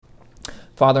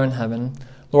Father in heaven,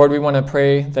 Lord, we want to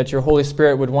pray that your Holy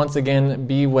Spirit would once again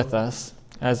be with us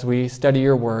as we study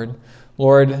your word.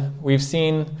 Lord, we've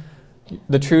seen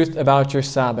the truth about your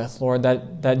Sabbath, Lord,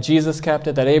 that Jesus kept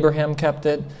it, that Abraham kept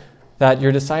it, that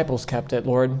your disciples kept it,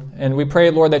 Lord. And we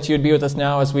pray, Lord, that you would be with us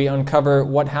now as we uncover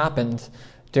what happened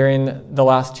during the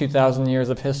last 2,000 years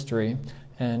of history.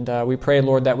 And we pray,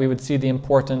 Lord, that we would see the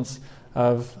importance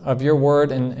of your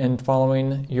word and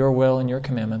following your will and your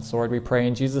commandments. Lord, we pray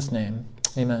in Jesus' name.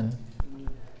 Amen.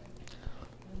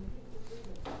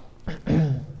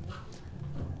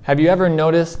 Have you ever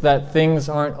noticed that things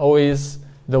aren't always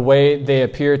the way they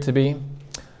appear to be?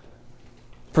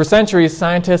 For centuries,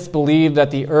 scientists believed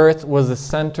that the earth was the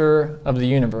center of the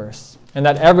universe and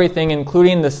that everything,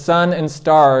 including the sun and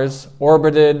stars,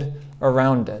 orbited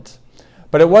around it.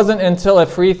 But it wasn't until a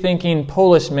free-thinking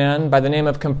Polish man by the name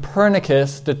of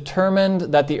Copernicus determined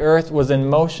that the earth was in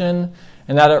motion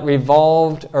and that it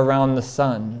revolved around the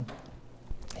sun.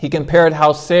 He compared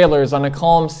how sailors on a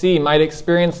calm sea might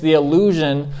experience the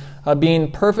illusion of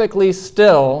being perfectly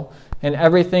still and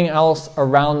everything else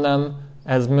around them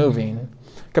as moving.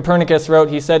 Copernicus wrote,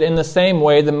 he said, "In the same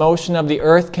way, the motion of the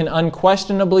earth can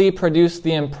unquestionably produce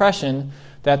the impression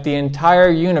that the entire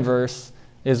universe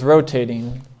is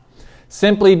rotating.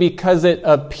 Simply because it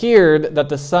appeared that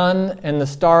the sun and the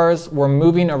stars were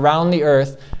moving around the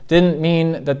earth didn't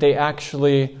mean that they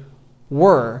actually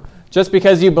were. Just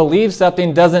because you believe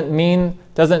something doesn't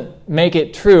make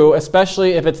it true,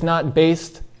 especially if it's not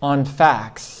based on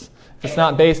facts. It's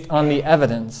not based on the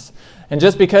evidence. And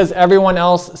just because everyone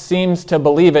else seems to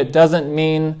believe it doesn't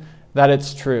mean that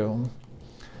it's true."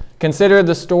 Consider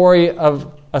the story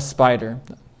of a spider.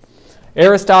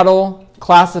 Aristotle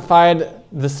classified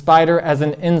the spider as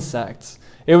an insect.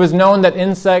 It was known that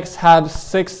insects have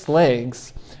 6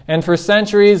 legs. And for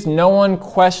centuries, no one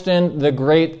questioned the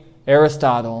great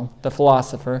Aristotle, the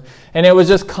philosopher, and it was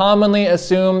just commonly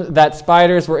assumed that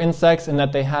spiders were insects and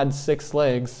that they had 6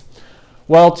 legs.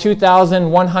 Well,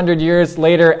 2,100 years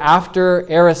later, after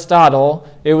Aristotle,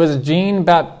 it was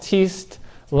Jean-Baptiste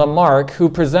Lamarck who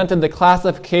presented the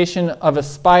classification of a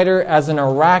spider as an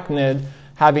arachnid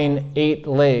having 8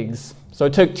 legs. So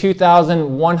it took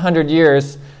 2,100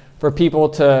 years for people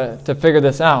to figure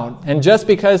this out. And just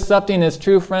because something is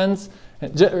true, friends,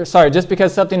 just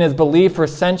because something is believed for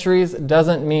centuries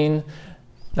doesn't mean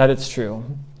that it's true.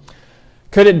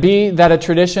 Could it be that a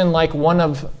tradition like one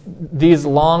of these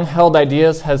long-held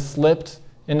ideas has slipped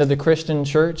into the Christian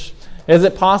church? Is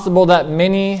it possible that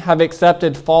many have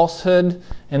accepted falsehood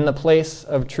in the place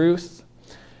of truth,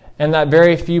 and that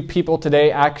very few people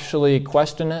today actually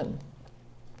question it?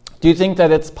 Do you think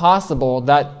that it's possible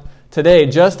that today,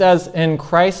 just as in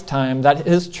Christ's time, that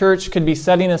his church could be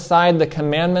setting aside the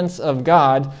commandments of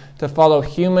God to follow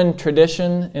human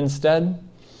tradition instead?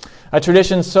 A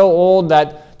tradition so old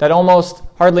that almost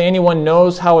hardly anyone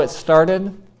knows how it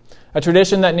started. A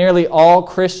tradition that nearly all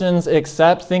Christians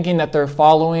accept, thinking that they're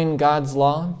following God's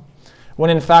law,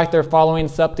 when in fact they're following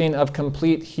something of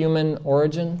complete human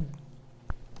origin.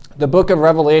 The book of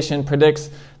Revelation predicts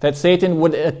that Satan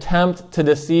would attempt to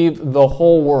deceive the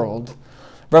whole world.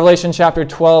 Revelation chapter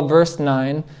 12, verse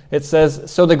 9, it says,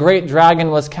 "So the great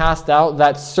dragon was cast out,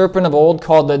 that serpent of old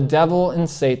called the devil and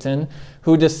Satan,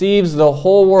 who deceives the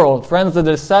whole world." Friends, the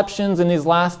deceptions in these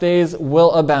last days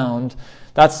will abound.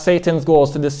 That's Satan's goal,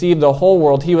 is to deceive the whole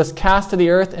world. He was cast to the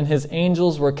earth, and his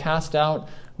angels were cast out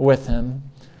with him.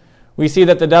 We see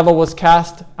that the devil was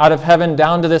cast out of heaven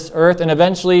down to this earth, and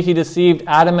eventually he deceived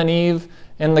Adam and Eve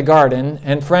in the garden.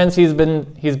 And friends, he's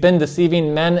been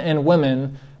deceiving men and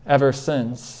women ever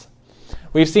since.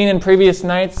 We've seen in previous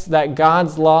nights that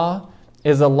God's law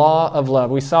is a law of love.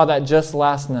 We saw that just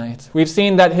last night. We've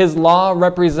seen that his law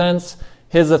represents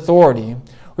his authority.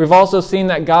 We've also seen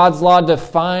that God's law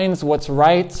defines what's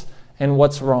right and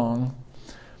what's wrong.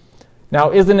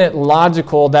 Now, isn't it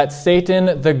logical that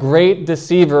Satan, the great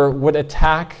deceiver, would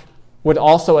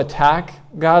also attack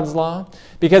God's law?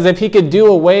 Because if he could do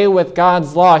away with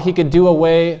God's law, he could do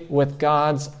away with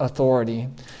God's authority.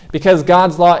 Because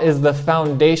God's law is the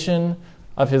foundation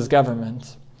of his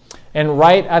government. And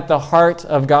right at the heart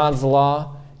of God's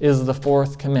law is the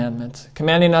 4th commandment,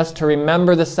 commanding us to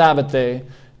remember the Sabbath day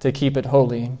to keep it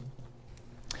holy.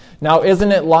 Now,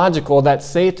 isn't it logical that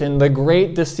Satan, the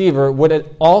great deceiver,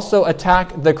 would also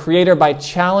attack the Creator by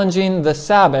challenging the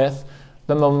Sabbath,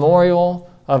 the memorial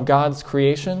of God's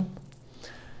creation?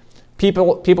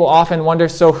 People often wonder,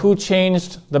 so who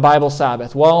changed the Bible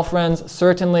Sabbath? Well, friends,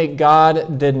 certainly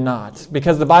God did not.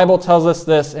 Because the Bible tells us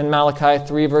this in Malachi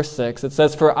 3, verse 6. It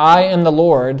says, "For I am the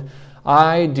Lord,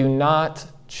 I do not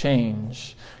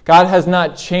change." God has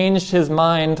not changed his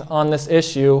mind on this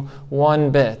issue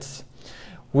one bit.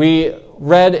 We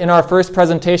read in our first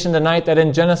presentation tonight that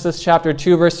in Genesis chapter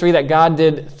 2, verse 3, that God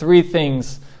did 3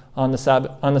 things on the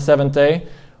seventh day.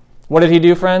 What did he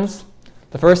do, friends?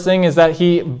 The first thing is that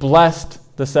he blessed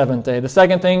the seventh day. The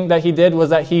second thing that he did was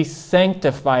that he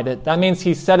sanctified it. That means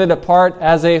he set it apart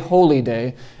as a holy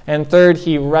day. And third,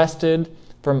 he rested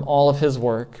from all of his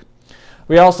work.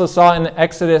 We also saw in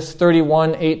Exodus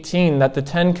 31:18 that the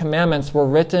 10 commandments were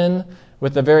written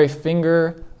with the very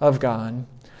finger of God.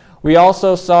 We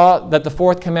also saw that the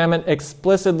 4th commandment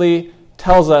explicitly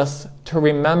tells us to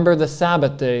remember the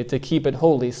Sabbath day, to keep it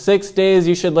holy. 6 days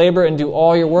you should labor and do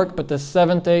all your work, but the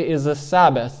 7th day is the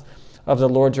Sabbath of the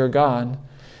Lord your God.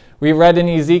 We read in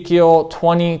Ezekiel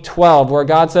 20:12 where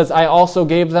God says, I also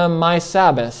gave them my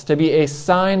Sabbaths to be a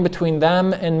sign between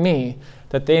them and me,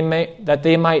 that they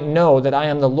might know that I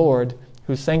am the Lord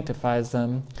who sanctifies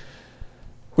them.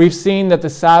 We've seen that the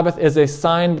Sabbath is a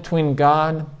sign between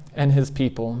God and his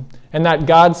people, and that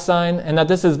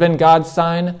this has been God's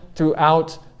sign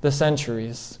throughout the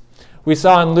centuries. We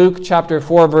saw in Luke chapter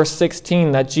 4, verse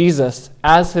 16, that Jesus,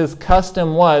 as his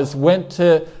custom was, went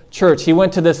to church. He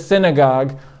went to the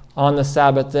synagogue on the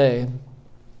Sabbath day.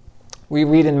 We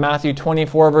read in Matthew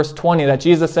 24, verse 20, that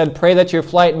Jesus said, pray that your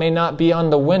flight may not be on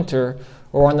the winter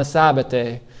or on the Sabbath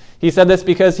day. He said this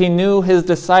because he knew his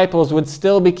disciples would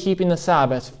still be keeping the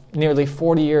Sabbath nearly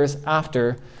 40 years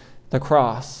after the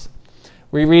cross.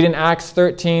 We read in Acts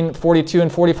 13:42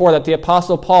 and 44 that the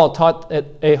Apostle Paul taught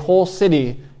a whole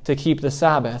city to keep the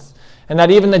Sabbath, and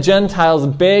that even the Gentiles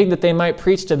begged that they might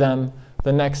preach to them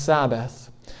the next Sabbath.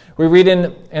 We read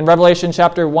in Revelation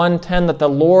chapter 1:10 that the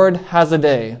Lord has a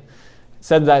day. It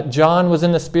said that John was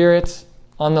in the Spirit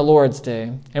on the Lord's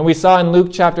day. And we saw in Luke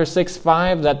chapter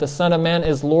 6:5 that the Son of Man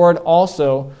is Lord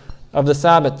also of the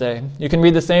Sabbath day. You can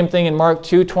read the same thing in Mark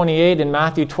 2:28 and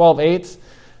Matthew 12:8.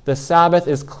 The Sabbath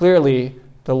is clearly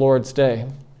the Lord's day.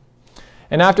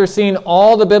 And after seeing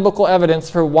all the biblical evidence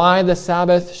for why the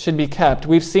Sabbath should be kept,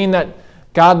 we've seen that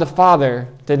God the Father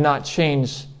did not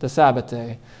change the Sabbath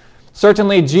day.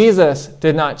 Certainly Jesus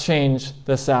did not change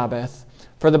the Sabbath.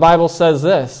 For the Bible says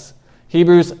this,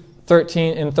 Hebrews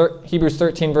 13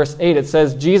 verse 8, it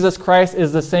says, Jesus Christ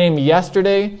is the same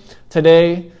yesterday,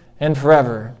 today, and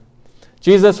forever.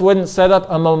 Jesus wouldn't set up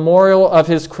a memorial of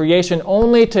his creation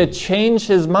only to change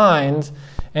his mind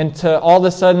and to all of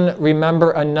a sudden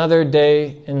remember another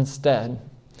day instead.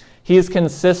 He's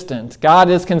consistent. God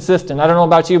is consistent. I don't know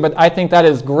about you, but I think that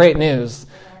is great news.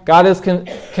 God is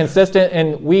consistent,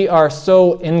 and we are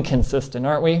so inconsistent,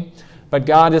 aren't we? But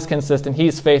God is consistent.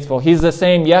 He's faithful. He's the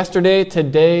same yesterday,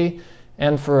 today,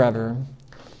 and forever.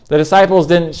 The disciples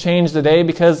didn't change the day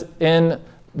because the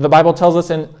Bible tells us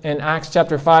in Acts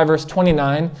chapter 5, verse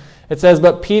 29, it says,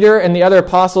 but Peter and the other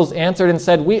apostles answered and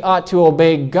said, we ought to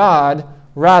obey God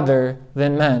rather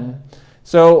than men.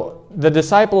 So the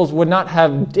disciples would not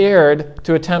have dared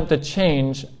to attempt to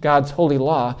change God's holy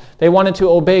law. They wanted to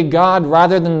obey God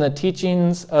rather than the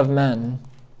teachings of men.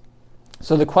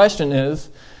 So the question is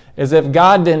if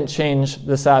God didn't change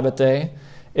the Sabbath day,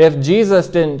 if Jesus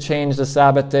didn't change the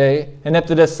Sabbath day, and if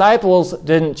the disciples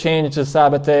didn't change the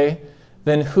Sabbath day,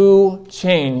 then who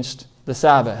changed the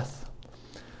Sabbath?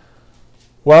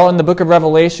 Well, in the book of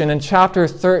Revelation, in chapter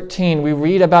 13, we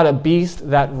read about a beast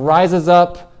that rises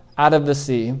up out of the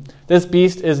sea. This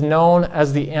beast is known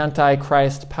as the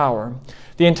Antichrist power.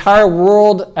 The entire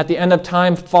world at the end of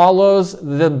time follows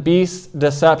the beast's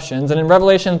deceptions. And in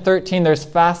Revelation 13, there's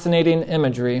fascinating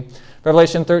imagery.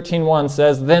 Revelation 13:1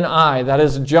 says, then I, that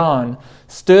is John,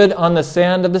 stood on the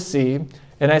sand of the sea,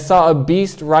 and I saw a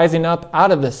beast rising up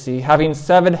out of the sea, having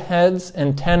 7 heads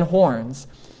and 10 horns,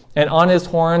 and on his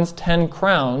horns 10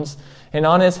 crowns, and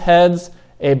on his heads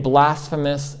a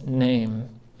blasphemous name.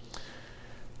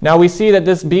 Now we see that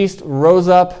this beast rose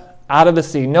up out of the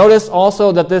sea. Notice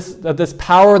also that this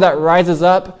power that rises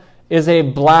up is a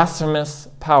blasphemous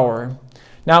power.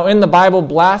 Now in the Bible,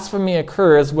 blasphemy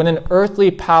occurs when an earthly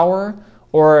power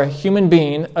or a human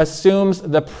being assumes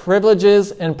the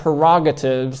privileges and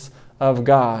prerogatives of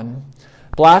God.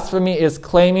 Blasphemy is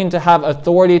claiming to have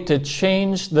authority to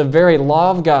change the very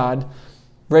law of God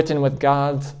written with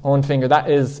God's own finger. That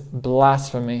is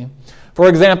blasphemy. For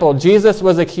example, Jesus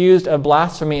was accused of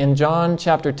blasphemy in John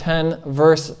chapter 10,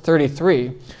 verse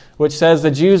 33, which says, the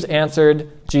Jews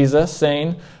answered Jesus,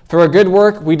 saying, for a good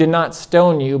work we did not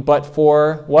stone you, but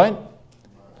for what?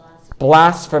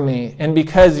 Blasphemy. And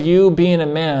because you, being a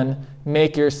man,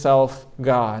 make yourself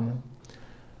God.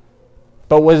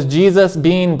 But was Jesus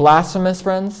being blasphemous,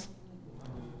 friends?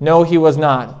 No, he was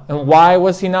not. And why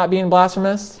was he not being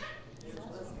blasphemous?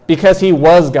 Because he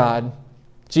was God.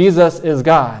 Jesus is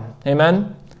God.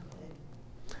 Amen?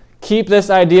 Keep this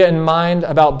idea in mind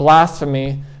about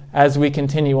blasphemy as we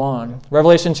continue on.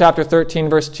 Revelation chapter 13,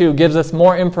 verse 2 gives us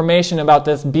more information about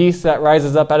this beast that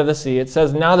rises up out of the sea. It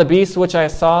says, "Now the beast which I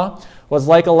saw was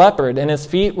like a leopard, and his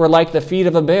feet were like the feet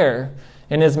of a bear,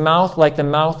 and his mouth like the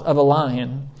mouth of a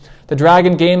lion. The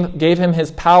dragon gave him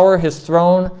his power, his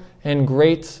throne, and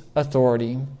great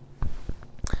authority."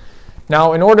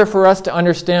 Now, in order for us to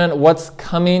understand what's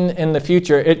coming in the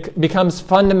future, it becomes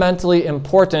fundamentally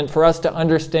important for us to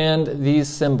understand these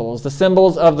symbols. The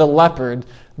symbols of the leopard,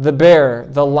 the bear,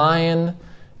 the lion,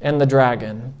 and the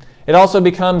dragon. It also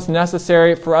becomes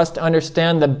necessary for us to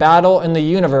understand the battle in the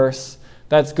universe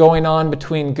that's going on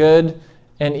between good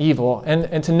and evil.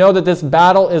 And to know that this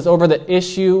battle is over the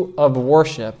issue of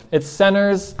worship. It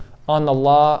centers on the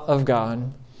law of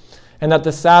God. And that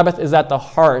the Sabbath is at the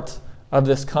heart of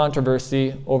this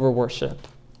controversy over worship.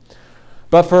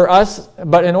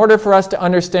 But in order for us to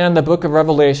understand the book of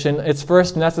Revelation, it's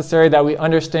first necessary that we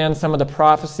understand some of the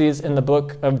prophecies in the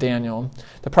book of Daniel.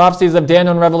 The prophecies of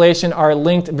Daniel and Revelation are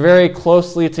linked very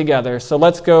closely together. So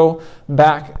let's go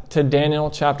back to Daniel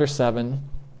chapter 7.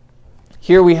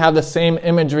 Here we have the same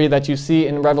imagery that you see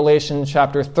in Revelation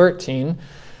chapter 13.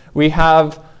 We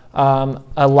have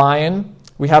a lion,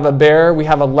 we have a bear, we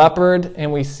have a leopard,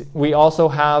 and we also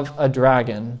have a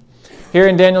dragon. Here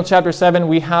in Daniel chapter 7,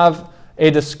 we have a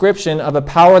description of a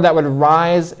power that would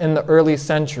rise in the early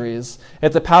centuries.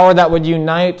 It's a power that would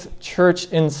unite church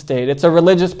and state. It's a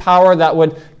religious power that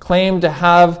would claim to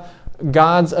have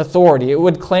God's authority. It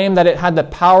would claim that it had the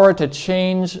power to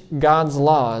change God's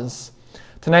laws.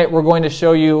 Tonight we're going to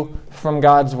show you from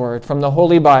God's Word, from the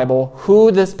Holy Bible,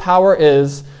 who this power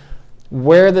is,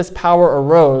 where this power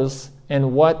arose,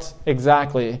 and what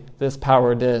exactly this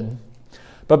power did.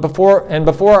 But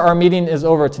before our meeting is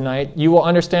over tonight, you will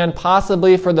understand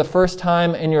possibly for the first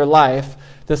time in your life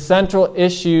the central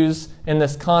issues in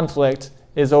this conflict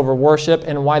is over worship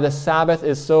and why the Sabbath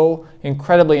is so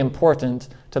incredibly important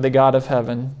to the God of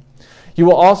heaven. You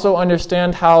will also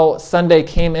understand how Sunday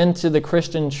came into the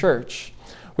Christian church.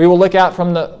 We will look at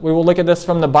this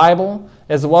from the Bible,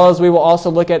 as well as we will also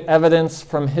look at evidence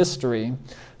from history.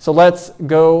 So let's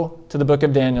go to the book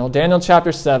of Daniel. Daniel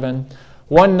chapter 7.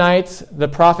 One night, the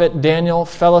prophet Daniel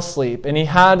fell asleep, and he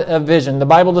had a vision. The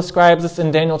Bible describes this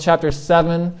in Daniel chapter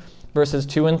 7, verses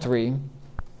 2 and 3.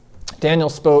 Daniel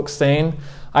spoke, saying,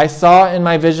 "I saw in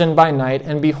my vision by night,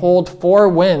 and behold, 4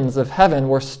 winds of heaven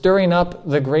were stirring up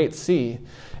the great sea,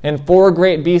 and 4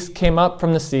 great beasts came up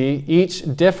from the sea,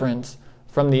 each different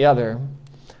from the other."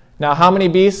 Now, how many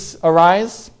beasts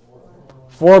arise?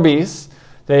 4 beasts.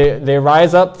 They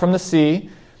rise up from the sea.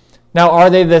 Now, are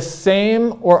they the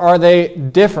same or are they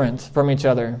different from each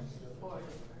other?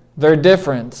 They're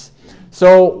different.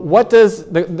 So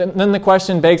then the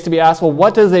question begs to be asked, well,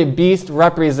 what does a beast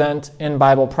represent in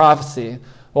Bible prophecy?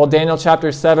 Well, Daniel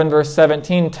chapter 7, verse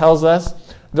 17 tells us,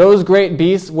 "Those great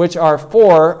beasts which are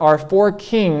 4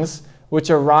 kings which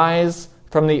arise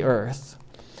from the earth."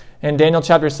 In Daniel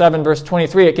chapter 7, verse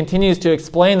 23, it continues to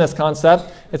explain this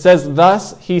concept. It says,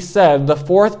 "Thus he said, the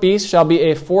 4th beast shall be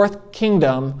a 4th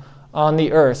kingdom on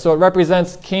the earth." So it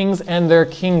represents kings and their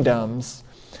kingdoms.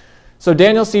 So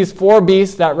Daniel sees 4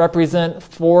 beasts that represent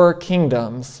 4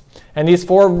 kingdoms. And these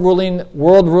 4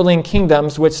 world-ruling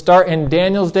kingdoms, which start in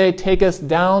Daniel's day, take us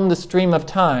down the stream of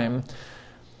time.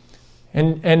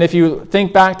 And if you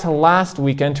think back to last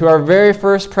weekend, to our very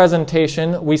first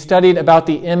presentation, we studied about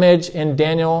the image in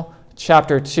Daniel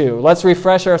chapter 2. Let's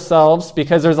refresh ourselves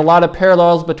because there's a lot of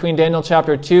parallels between Daniel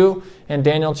chapter 2 and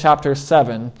Daniel chapter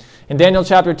 7. In Daniel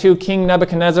chapter 2, King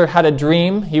Nebuchadnezzar had a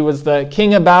dream. He was the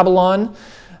king of Babylon,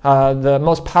 the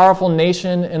most powerful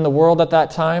nation in the world at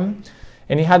that time.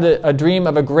 And he had a dream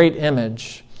of a great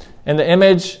image. And the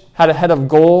image had a head of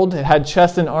gold, it had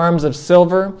chest and arms of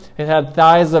silver, it had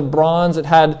thighs of bronze, it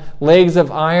had legs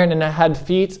of iron, and it had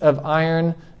feet of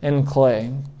iron and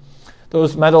clay.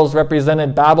 Those metals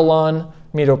represented Babylon,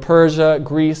 Medo-Persia,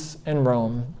 Greece, and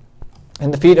Rome.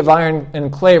 And the feet of iron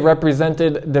and clay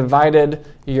represented divided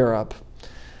Europe.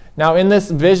 Now in this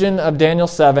vision of Daniel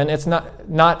 7, it's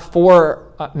not 4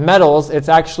 metals, it's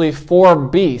actually 4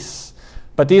 beasts.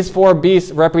 But these 4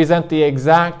 beasts represent the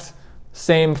exact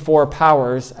same 4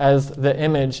 powers as the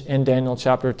image in Daniel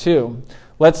chapter 2.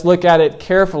 Let's look at it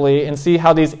carefully and see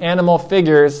how these animal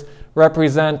figures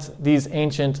represent these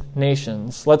ancient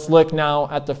nations. Let's look now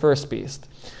at the first beast.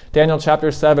 Daniel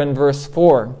chapter 7, verse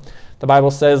 4. The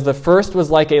Bible says, "The first was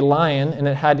like a lion, and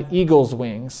it had eagle's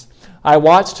wings. I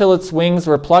watched till its wings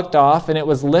were plucked off, and it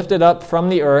was lifted up from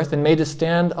the earth and made to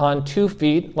stand on 2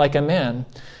 feet like a man,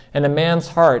 and a man's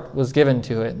heart was given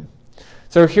to it."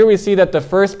 So here we see that the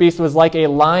first beast was like a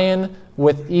lion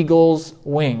with eagle's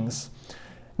wings.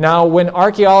 Now, when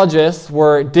archaeologists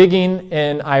were digging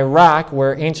in Iraq,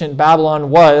 where ancient Babylon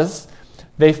was,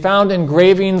 they found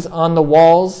engravings on the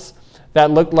walls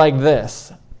that looked like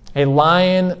this: a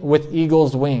lion with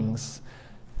eagle's wings.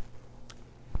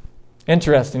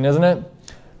 Interesting, isn't it?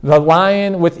 The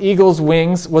lion with eagle's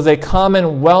wings was a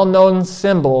common, well-known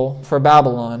symbol for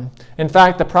Babylon. In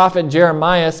fact, the prophet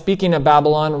Jeremiah, speaking of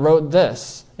Babylon, wrote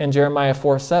this in Jeremiah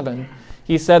 4:7.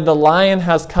 He said, "The lion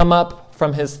has come up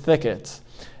from his thicket,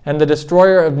 and the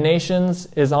destroyer of nations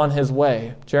is on his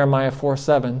way." Jeremiah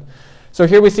 4:7. So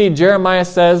here we see Jeremiah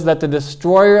says that the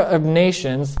destroyer of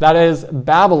nations, that is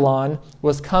Babylon,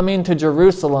 was coming to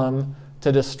Jerusalem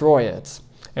to destroy it.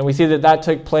 And we see that that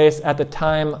took place at the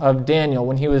time of Daniel,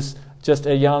 when he was just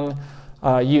a young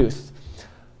youth.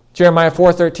 Jeremiah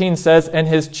 4:13 says, "And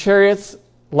his chariots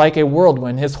like a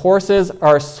whirlwind, his horses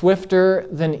are swifter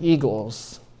than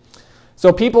eagles."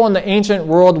 So people in the ancient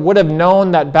world would have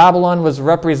known that Babylon was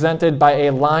represented by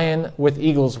a lion with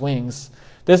eagle's wings.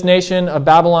 This nation of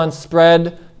Babylon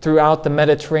spread throughout the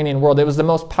Mediterranean world. It was the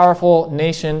most powerful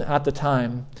nation at the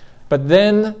time. But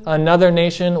then another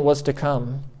nation was to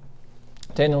come.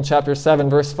 Daniel chapter 7,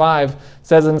 verse 5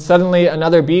 says, "And suddenly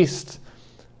another beast,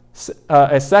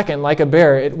 a second like a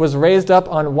bear, it was raised up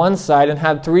on one side and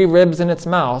had 3 ribs in its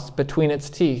mouth between its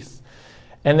teeth.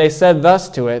 And they said thus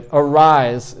to it,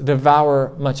 'Arise,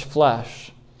 devour much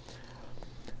flesh.'"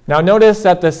 Now notice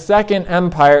that the second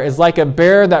empire is like a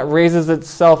bear that raises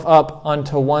itself up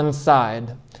onto one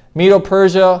side.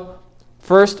 Medo-Persia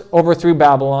first overthrew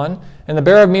Babylon, and the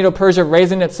bear of Medo-Persia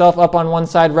raising itself up on one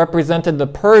side represented the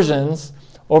Persians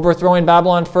overthrowing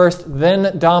Babylon first,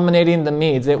 then dominating the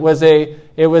Medes. It was an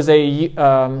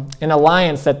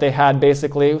alliance that they had,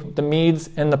 basically, the Medes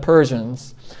and the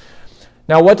Persians.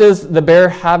 Now, what does the bear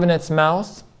have in its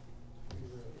mouth?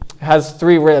 It has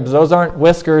 3 ribs. Those aren't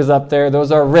whiskers up there.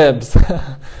 Those are ribs,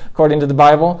 according to the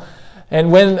Bible.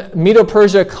 And when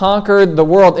Medo-Persia conquered the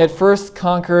world, it first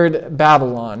conquered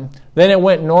Babylon. Then it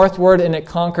went northward and it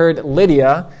conquered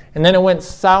Lydia. And then it went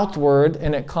southward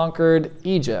and it conquered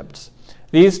Egypt.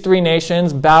 These 3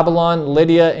 nations, Babylon,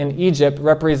 Lydia, and Egypt,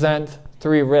 represent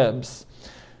 3 ribs.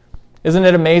 Isn't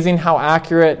it amazing how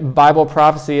accurate Bible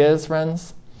prophecy is,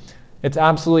 friends? It's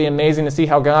absolutely amazing to see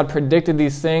how God predicted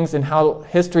these things and how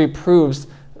history proves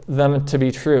them to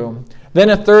be true. Then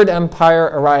a third empire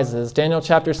arises. Daniel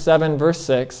chapter 7, verse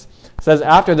 6 says,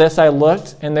 "After this I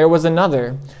looked, and there was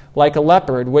another, like a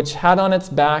leopard, which had on its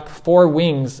back 4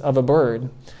 wings of a bird.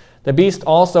 The beast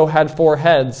also had 4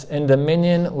 heads, and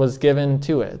dominion was given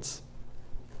to it."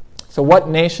 So what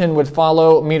nation would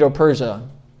follow Medo-Persia?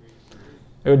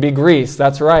 It would be Greece,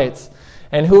 that's right.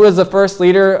 And who was the first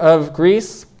leader of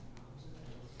Greece?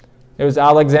 It was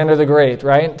Alexander the Great,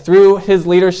 right? Through his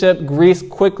leadership, Greece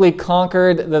quickly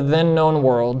conquered the then known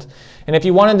world. And if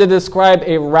you wanted to describe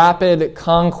a rapid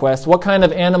conquest, what kind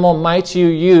of animal might you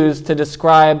use to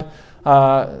describe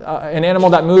an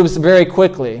animal that moves very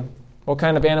quickly? What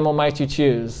kind of animal might you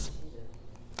choose?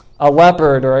 A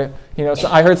leopard, or, so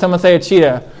I heard someone say a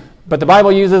cheetah, but the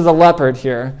Bible uses a leopard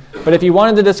here. But if you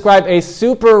wanted to describe a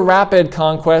super rapid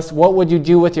conquest, what would you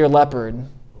do with your leopard?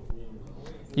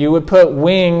 You would put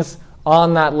wings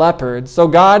on that leopard. So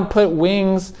God put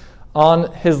wings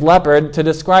on his leopard to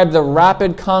describe the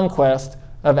rapid conquest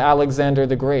of Alexander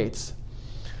the Great.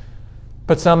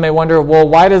 But some may wonder, well,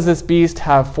 why does this beast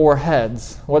have 4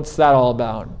 heads? What's that all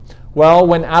about? Well,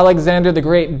 when Alexander the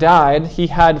Great died, he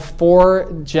had 4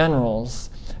 generals.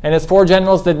 And his 4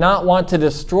 generals did not want to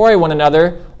destroy one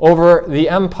another over the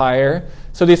empire.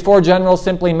 So these 4 generals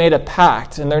simply made a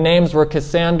pact, and their names were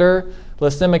Cassander,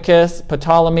 Lysimachus,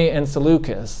 Ptolemy, and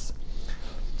Seleucus.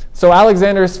 So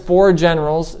Alexander's 4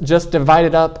 generals just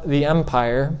divided up the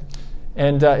empire.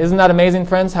 And isn't that amazing,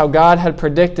 friends, how God had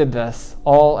predicted this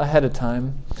all ahead of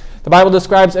time? The Bible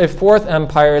describes a 4th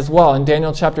empire as well in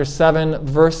Daniel chapter 7,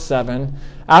 verse 7.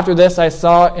 "After this I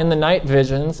saw in the night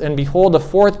visions, and behold, a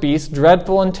 4th beast,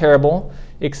 dreadful and terrible,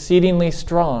 exceedingly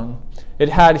strong. It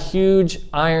had huge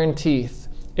iron teeth.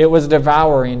 It was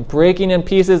devouring, breaking in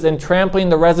pieces, and trampling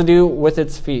the residue with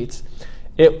its feet."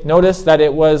 Notice that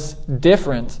it was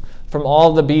different from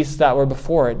all the beasts that were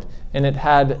before it, and it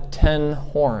had 10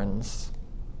 horns.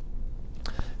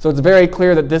 So it's very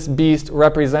clear that this beast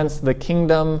represents the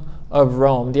kingdom of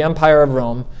Rome, the empire of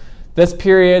Rome. This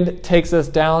period takes us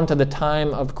down to the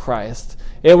time of Christ.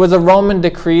 It was a Roman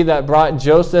decree that brought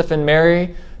Joseph and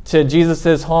Mary to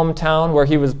Jesus' hometown where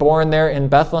he was born there in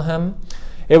Bethlehem.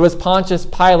 It was Pontius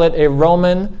Pilate, a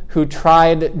Roman, who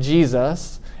tried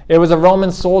Jesus. It was a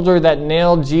Roman soldier that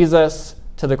nailed Jesus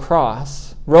to the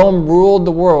cross. Rome ruled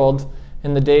the world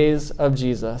in the days of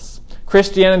Jesus.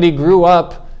 Christianity grew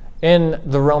up in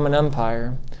the Roman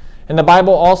Empire. And the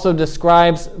Bible also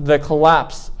describes the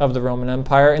collapse of the Roman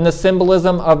Empire in the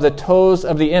symbolism of the toes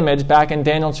of the image back in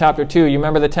Daniel chapter 2. You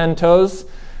remember the 10 toes?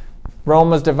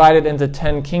 Rome was divided into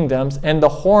 10 kingdoms, and the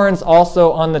horns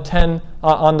also on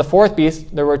the fourth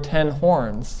beast, there were 10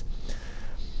 horns.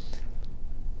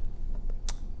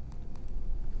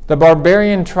 The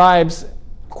barbarian tribes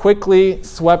quickly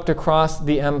swept across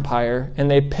the empire, and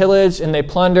they pillaged and they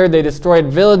plundered, they destroyed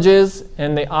villages,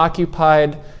 and they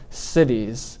occupied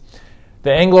cities.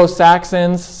 The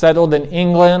Anglo-Saxons settled in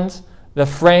England, the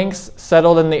Franks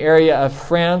settled in the area of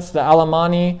France, the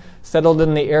Alemanni settled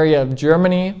in the area of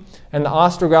Germany, and the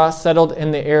Ostrogoths settled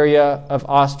in the area of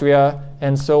Austria,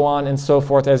 and so on and so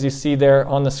forth, as you see there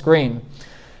on the screen.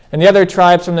 And the other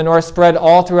tribes from the north spread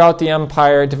all throughout the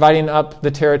empire, dividing up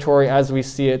the territory as we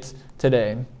see it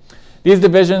today. These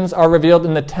divisions are revealed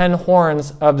in the 10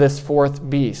 horns of this fourth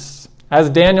beast. As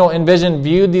Daniel in vision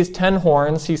viewed these 10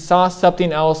 horns, he saw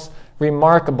something else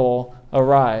remarkable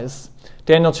arise.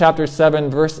 Daniel chapter 7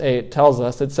 verse 8 tells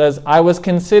us, it says, "I was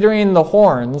considering the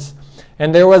horns,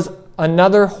 and there was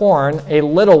another horn, a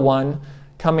little one,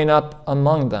 coming up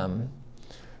among them."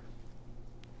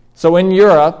 So in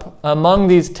Europe, among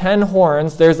these 10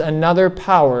 horns, there's another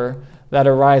power that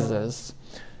arises.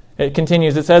 It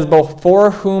continues, it says,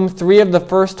 "Before whom 3 of the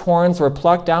first horns were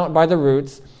plucked out by the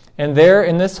roots, and there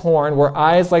in this horn were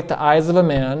eyes like the eyes of a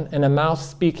man, and a mouth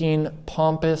speaking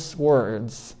pompous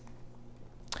words."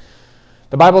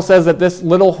 The Bible says that this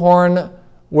little horn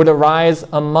would arise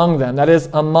among them, that is,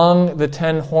 among the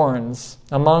 10 horns,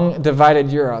 among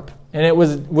divided Europe. And it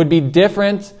would be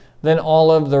different than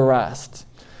all of the rest.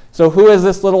 So who is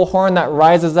this little horn that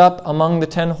rises up among the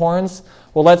 10 horns?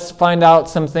 Well, let's find out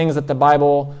some things that the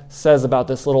Bible says about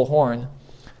this little horn.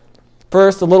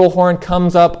 First, the little horn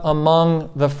comes up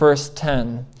among the first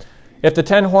 10. If the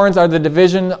 10 horns are the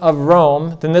division of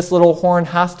Rome, then this little horn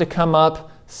has to come up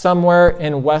somewhere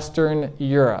in Western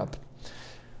Europe.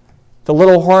 The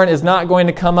little horn is not going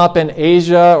to come up in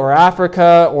Asia or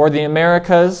Africa or the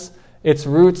Americas. Its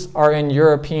roots are in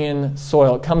European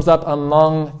soil. It comes up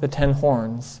among the 10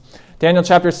 horns. Daniel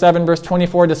chapter 7 verse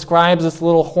 24 describes this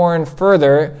little horn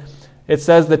further. It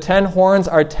says, "The 10 horns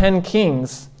are 10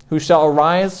 kings who shall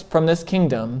arise from this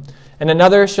kingdom, and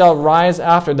another shall rise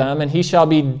after them, and he shall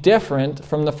be different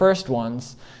from the first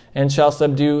ones, and shall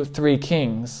subdue 3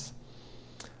 kings."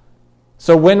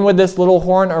 So when would this little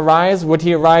horn arise? Would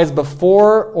he arise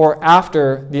before or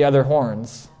after the other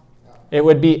horns? It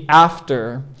would be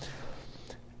after.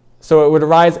 So it would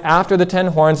arise after the 10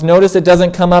 horns. Notice it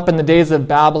doesn't come up in the days of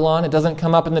Babylon. It doesn't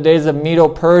come up in the days of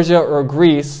Medo-Persia or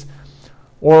Greece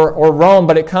or Rome,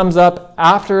 but it comes up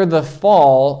after the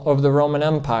fall of the Roman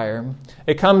Empire.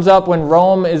 It comes up when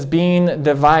Rome is being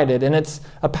divided, and it's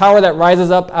a power that rises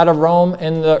up out of Rome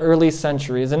in the early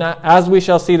centuries. And as we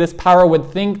shall see, this power would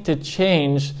think to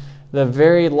change the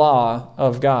very law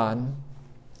of God.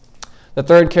 The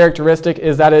third characteristic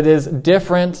is that it is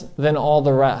different than all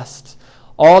the rest.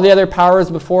 All the other powers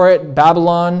before it,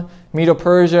 Babylon,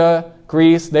 Medo-Persia,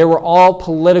 Greece, they were all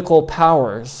political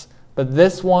powers. But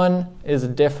this one is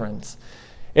different.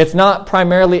 It's not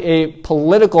primarily a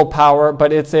political power,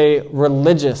 but it's a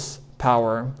religious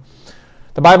power.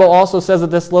 The Bible also says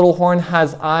that this little horn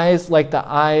has eyes like the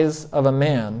eyes of a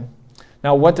man.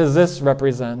 Now, what does this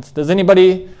represent? Does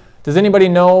anybody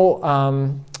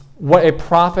know what a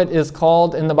prophet is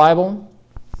called in the Bible?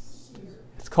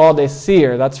 It's called a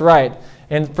seer. That's right.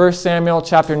 In 1 Samuel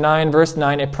chapter 9, verse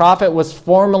 9, a prophet was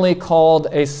formerly called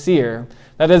a seer.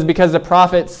 That is because the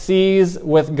prophet sees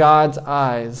with God's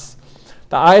eyes.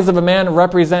 The eyes of a man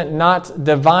represent not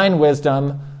divine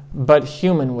wisdom, but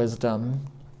human wisdom.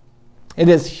 It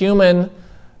is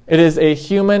a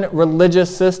human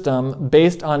religious system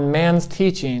based on man's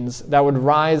teachings that would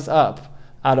rise up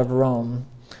out of Rome.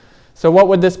 So what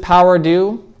would this power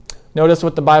do? Notice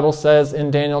what the Bible says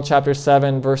in Daniel chapter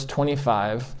 7, verse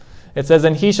 25. It says,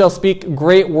 "And he shall speak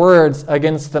great words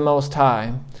against the Most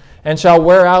High, and shall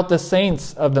wear out the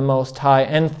saints of the Most High,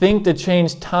 and think to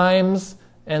change times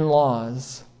and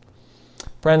laws."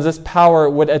 Friends, this power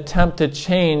would attempt to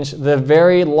change the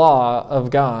very law of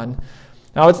God.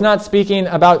 Now, it's not speaking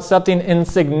about something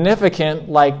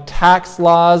insignificant like tax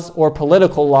laws or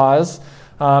political laws.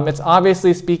 It's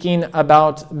obviously speaking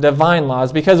about divine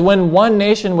laws, because when one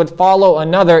nation would follow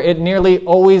another, it nearly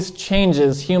always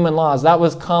changes human laws. That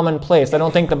was commonplace. I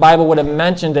don't think the Bible would have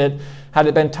mentioned it had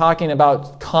it been talking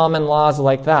about common laws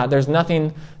like that. There's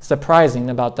nothing surprising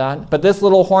about that. But this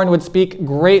little horn would speak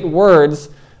great words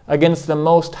against the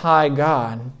Most High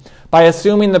God. by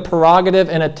assuming the prerogative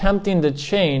and attempting to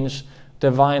change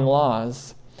divine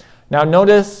laws. Now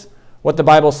notice what the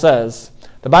Bible says.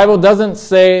 The Bible doesn't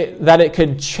say that it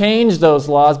could change those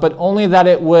laws, but only that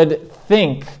it would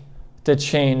think to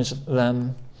change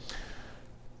them.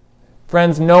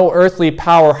 Friends, no earthly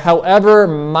power, however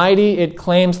mighty it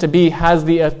claims to be, has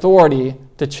the authority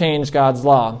to change God's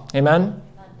law. Amen?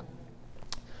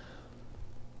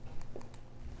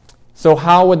 So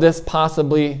how would this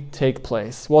possibly take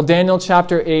place? Well, Daniel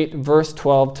chapter 8, verse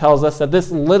 12 tells us that this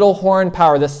little horn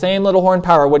power, this same little horn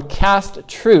power, would cast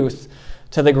truth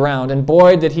to the ground. And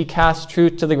boy, did he cast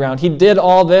truth to the ground. He did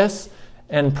all this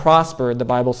and prospered, the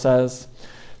Bible says.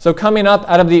 So coming up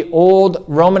out of the old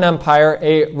Roman Empire,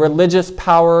 a religious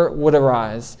power would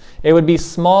arise. It would be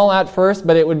small at first,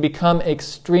 but it would become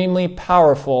extremely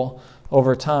powerful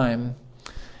over time.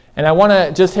 And I want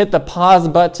to just hit the pause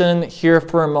button here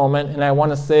for a moment, and I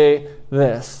want to say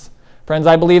this. Friends,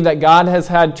 I believe that God has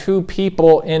had two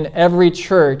people in every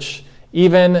church,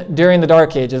 even during the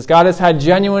Dark Ages. God has had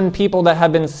genuine people that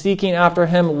have been seeking after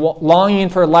Him, longing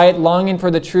for light, longing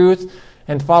for the truth,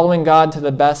 and following God to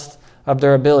the best of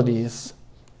their abilities.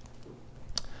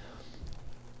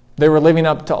 They were living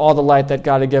up to all the light that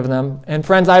God had given them. And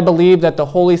friends, I believe that the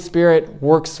Holy Spirit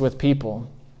works with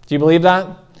people. Do you believe that?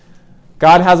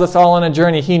 God has us all on a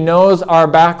journey. He knows our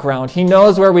background. He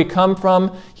knows where we come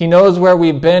from. He knows where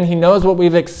we've been. He knows what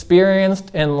we've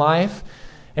experienced in life.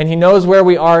 And He knows where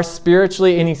we are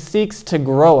spiritually, and He seeks to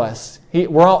grow us.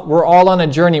 We're all on a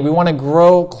journey. We want to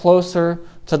grow closer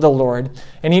to the Lord.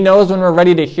 And He knows when we're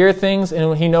ready to hear things,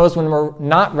 and He knows when we're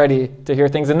not ready to hear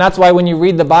things. And that's why when you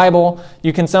read the Bible,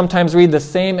 you can sometimes read the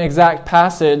same exact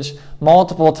passage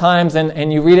multiple times,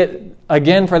 and you read it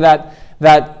again for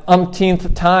that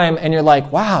umpteenth time, and you're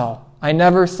like, wow, I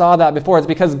never saw that before. It's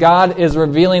because God is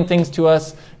revealing things to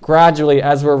us gradually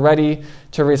as we're ready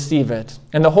to receive it.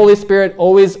 And the Holy Spirit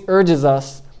always urges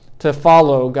us to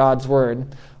follow God's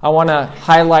word. I want to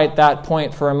highlight that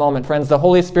point for a moment, friends. The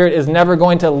Holy Spirit is never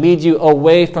going to lead you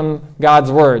away from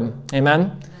God's word.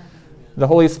 Amen? The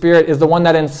Holy Spirit is the one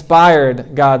that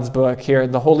inspired God's book here,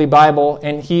 the Holy Bible,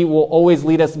 and He will always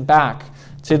lead us back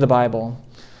to the Bible.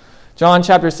 John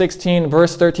chapter 16,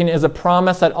 verse 13 is a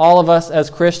promise that all of us as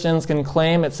Christians can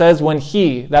claim. It says, when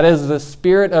He, that is the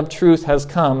Spirit of truth, has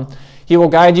come, He will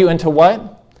guide you into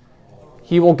what?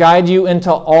 He will guide you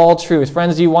into all truth.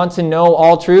 Friends, do you want to know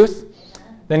all truth?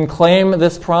 Then claim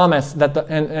this promise that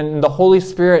and the Holy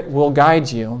Spirit will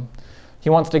guide you. He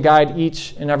wants to guide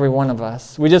each and every one of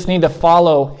us. We just need to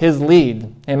follow His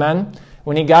lead. Amen?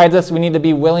 When He guides us, we need to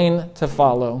be willing to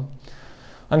follow.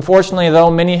 Unfortunately,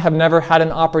 though, many have never had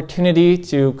an opportunity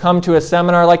to come to a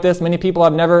seminar like this. Many people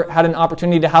have never had an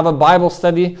opportunity to have a Bible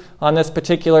study on this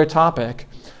particular topic.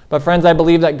 But friends, I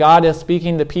believe that God is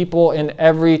speaking to people in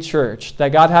every church,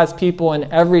 that God has people in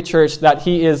every church that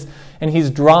He's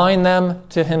drawing them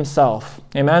to Himself.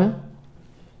 Amen?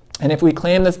 And if we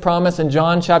claim this promise in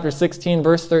John chapter 16,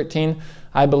 verse 13,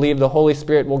 I believe the Holy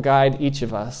Spirit will guide each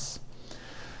of us.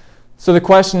 So the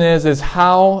question is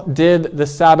how did the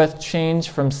Sabbath change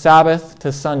from Sabbath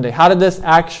to Sunday? How did this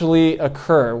actually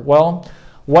occur? Well,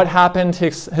 what happened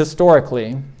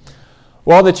historically?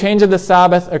 Well, the change of the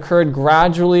Sabbath occurred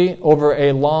gradually over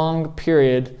a long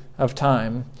period of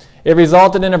time. It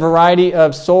resulted in a variety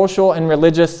of social and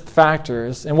religious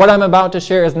factors. And what I'm about to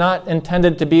share is not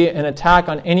intended to be an attack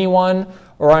on anyone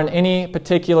or on any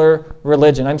particular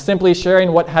religion. I'm simply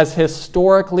sharing what has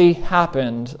historically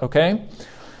happened, okay?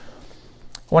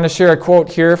 I want to share a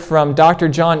quote here from Dr.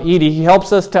 John Eadie. He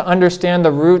helps us to understand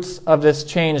the roots of this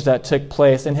change that took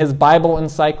place in his Bible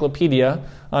encyclopedia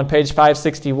on page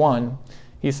 561.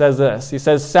 He says this. He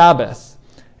says, Sabbath,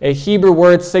 a Hebrew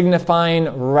word signifying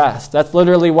rest. That's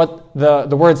literally what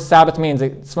the word Sabbath means.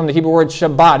 It's from the Hebrew word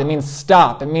Shabbat. It means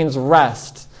stop. It means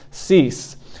rest,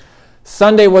 cease.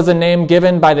 Sunday was a name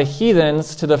given by the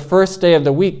heathens to the first day of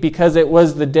the week because it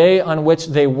was the day on which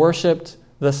they worshipped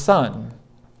the sun.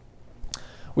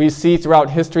 We see throughout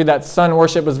history that sun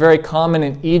worship was very common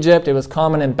in Egypt. It was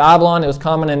common in Babylon. It was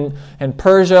common in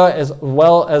Persia as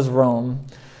well as Rome.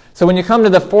 So when you come to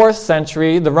the 4th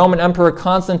century, the Roman Emperor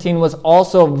Constantine was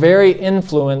also very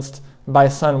influenced by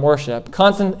sun worship.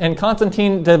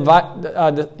 Constantine,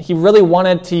 he really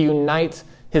wanted to unite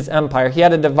his empire. He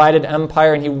had a divided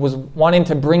empire and he was wanting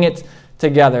to bring it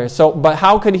together. But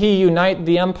how could he unite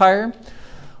the empire?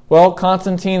 Well,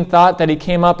 Constantine thought that he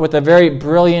came up with a very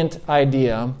brilliant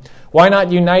idea. Why not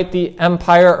unite the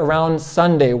empire around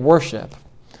Sunday worship?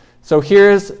 So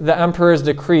here's the emperor's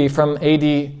decree from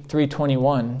AD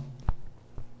 321.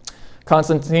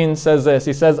 Constantine says this.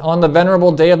 He says, on the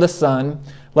venerable day of the sun,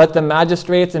 Let the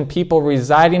magistrates and people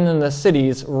residing in the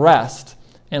cities rest,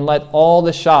 and let all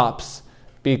the shops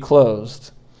be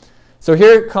closed." So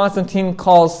here Constantine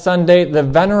calls Sunday the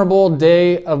venerable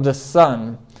day of the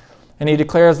sun, and he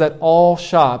declares that all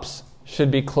shops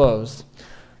should be closed.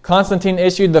 Constantine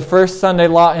issued the first Sunday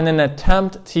law in an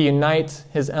attempt to unite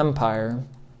his empire.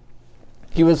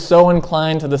 He was so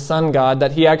inclined to the sun god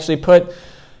that he actually put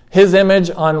his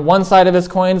image on one side of his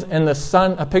coins and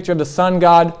a picture of the sun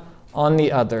god on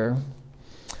the other.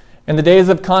 In the days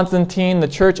of Constantine, the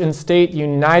church and state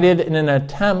united in an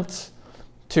attempt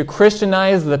to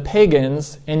Christianize the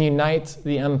pagans and unite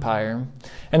the empire.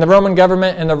 And the Roman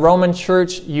government and the Roman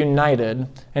church united.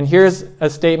 And here's a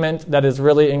statement that is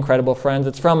really incredible, friends.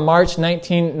 It's from March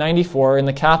 1994 in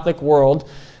the Catholic World,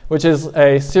 which is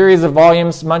a series of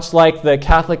volumes much like the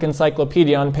Catholic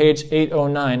Encyclopedia on page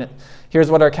 809.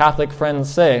 Here's what our Catholic friends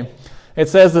say. It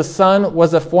says, "The sun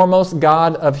was the foremost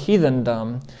god of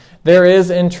heathendom. There is,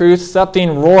 in truth,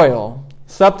 something royal,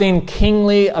 something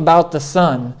kingly about the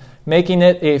sun, making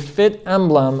it a fit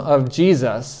emblem of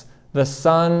Jesus, the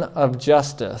Son of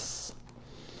Justice."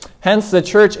 Hence, the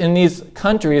church in these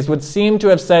countries would seem to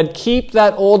have said, "Keep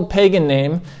that old pagan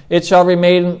name, it shall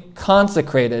remain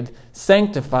consecrated,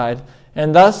 sanctified,"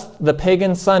 and thus the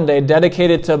pagan Sunday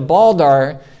dedicated to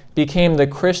Baldur became the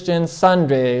Christian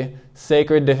Sunday,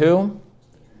 sacred to who?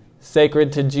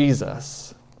 Sacred to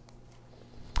Jesus.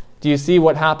 Do you see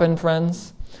what happened,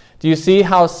 friends? Do you see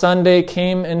how Sunday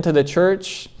came into the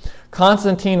church?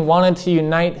 Constantine wanted to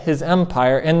unite his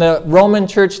empire, and the Roman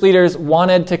church leaders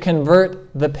wanted to convert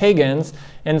the pagans,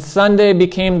 and Sunday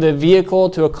became the vehicle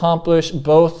to accomplish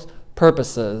both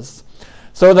purposes.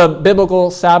 So the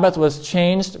biblical Sabbath was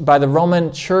changed by the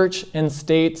Roman church and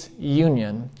state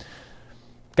union.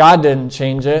 God didn't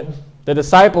change it, the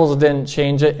disciples didn't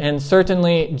change it, and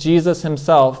certainly Jesus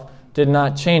himself did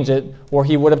not change it, or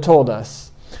he would have told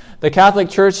us. The Catholic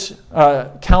Church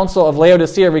Council of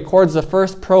Laodicea records the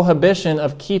first prohibition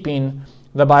of keeping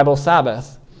the Bible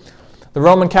Sabbath. The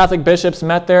Roman Catholic bishops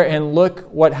met there, and look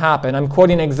what happened. I'm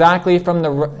quoting exactly from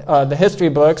the history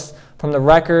books from the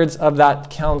records of that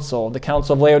council, the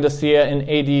Council of Laodicea in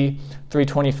AD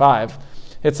 325.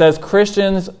 It says,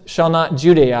 "Christians shall not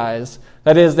Judaize,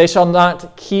 that is, they shall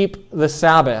not keep the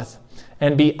Sabbath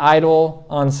and be idle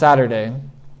on Saturday."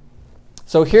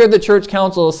 So here the church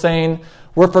council is saying,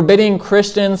 we're forbidding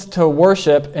Christians to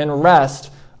worship and rest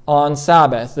on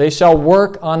Sabbath. They shall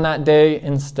work on that day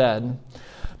instead.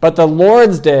 But the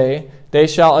Lord's Day they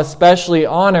shall especially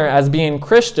honor as being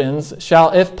Christians,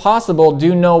 shall, if possible,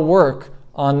 do no work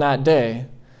on that day.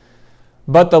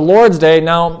 But the Lord's Day,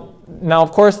 now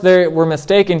of course, we're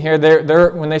mistaken here.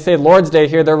 When they say Lord's Day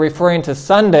here, they're referring to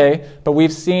Sunday, but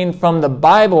we've seen from the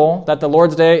Bible that the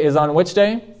Lord's Day is on which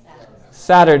day?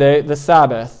 Saturday, the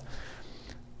Sabbath.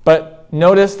 But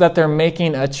notice that they're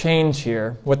making a change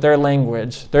here with their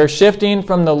language. They're shifting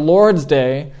from the Lord's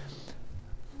Day,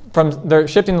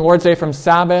 from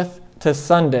Sabbath to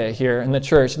Sunday here in the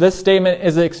church. This statement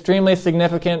is extremely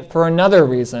significant for another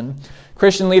reason.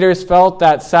 Christian leaders felt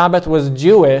that Sabbath was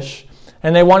Jewish,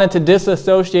 and they wanted to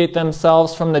disassociate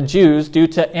themselves from the Jews due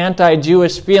to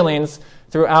anti-Jewish feelings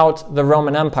throughout the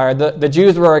Roman Empire. The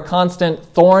Jews were a constant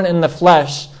thorn in the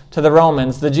flesh to the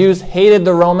Romans. The Jews hated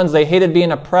the Romans. They hated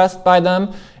being oppressed by them,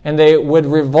 and they would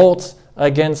revolt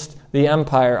against the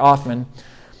empire often.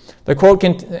 The quote,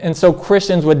 and so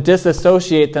Christians would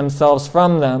disassociate themselves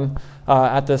from them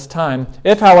at this time.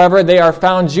 If, however, they are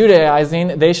found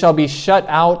Judaizing, they shall be shut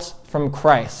out from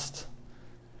Christ.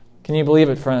 Can you believe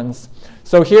it, friends?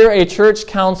 So here a church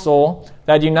council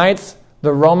that unites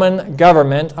the Roman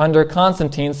government under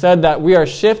Constantine said that we are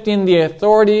shifting the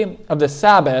authority of the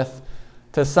Sabbath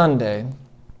to Sunday.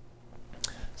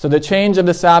 So the change of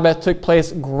the Sabbath took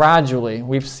place gradually.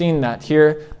 We've seen that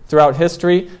here throughout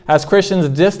history. As Christians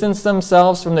distanced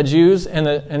themselves from the Jews and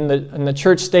the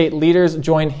church state leaders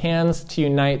joined hands to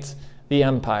unite the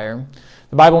empire.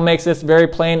 The Bible makes this very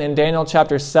plain in Daniel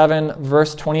chapter 7,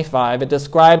 verse 25. It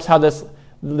describes how this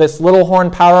little horn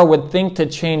power would think to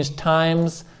change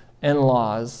times and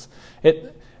laws.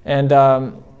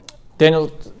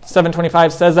 Daniel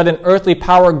 7:25 says that an earthly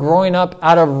power growing up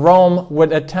out of Rome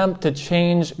would attempt to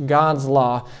change God's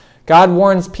law. God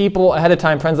warns people ahead of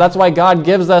time, friends. That's why God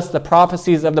gives us the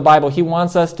prophecies of the Bible. He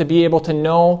wants us to be able to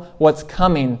know what's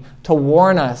coming, to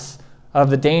warn us of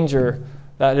the danger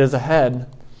that is ahead.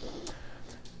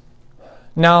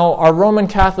 Now, our Roman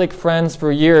Catholic friends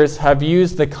for years have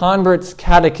used the Converts'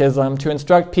 Catechism to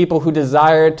instruct people who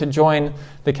desire to join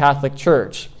the Catholic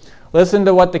Church. Listen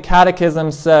to what the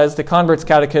Catechism says, the Converts'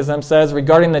 Catechism says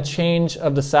regarding the change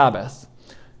of the Sabbath.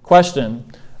 Question: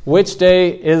 Which day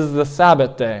is the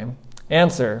Sabbath day?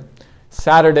 Answer,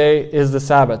 Saturday is the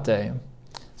Sabbath day.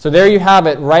 So there you have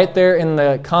it, right there in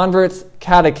the Convert's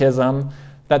Catechism,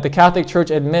 that the Catholic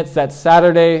Church admits that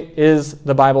Saturday is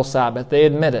the Bible Sabbath. They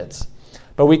admit it.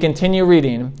 But we continue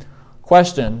reading.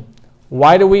 Question,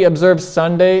 why do we observe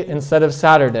Sunday instead of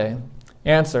Saturday?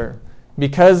 Answer,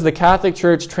 because the Catholic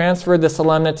Church transferred the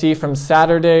solemnity from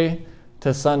Saturday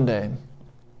to Sunday.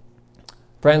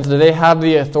 Friends, do they have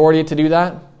the authority to do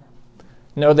that?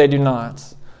 No, they do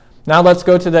not. Now let's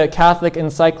go to the Catholic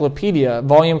Encyclopedia,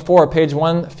 Volume 4, page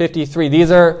 153.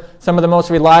 These are some of the most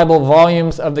reliable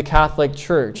volumes of the Catholic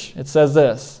Church. It says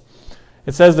this.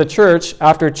 It says the Church,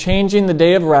 after changing the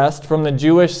day of rest from the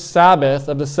Jewish Sabbath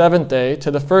of the seventh day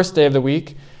to the first day of the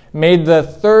week, made the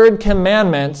third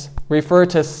commandment refer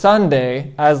to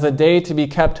Sunday as the day to be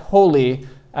kept holy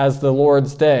as the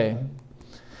Lord's day.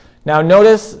 Now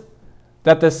notice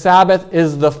that the Sabbath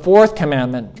is the fourth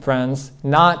commandment, friends,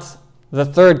 not the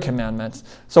third commandment.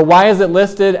 So why is it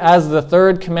listed as the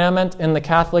third commandment in the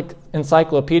Catholic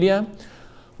Encyclopedia?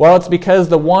 Well, it's because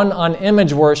the one on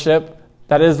image worship,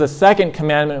 that is the second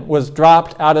commandment, was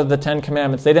dropped out of the Ten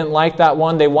Commandments. They didn't like that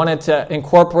one. They wanted to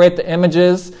incorporate the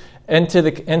images into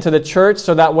the church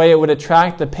so that way it would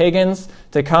attract the pagans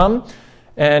to come.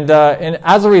 And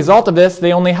as a result of this,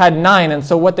 they only had 9. And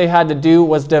so what they had to do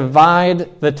was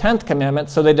divide the 10th commandment.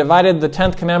 So they divided the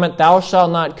 10th commandment, thou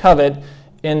shalt not covet,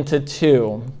 into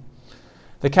 2.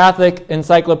 The Catholic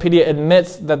Encyclopedia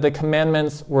admits that the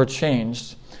commandments were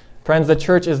changed. Friends, the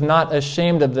church is not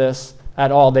ashamed of this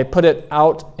at all. They put it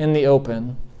out in the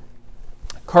open.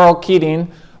 Karl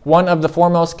Keating, one of the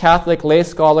foremost Catholic lay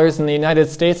scholars in the United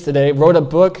States today, wrote a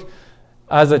book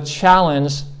as a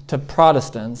challenge to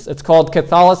Protestants. It's called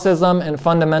Catholicism and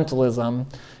Fundamentalism.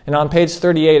 And on page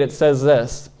 38 it says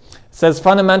this. It says,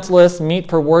 fundamentalists meet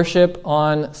for worship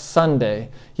on Sunday.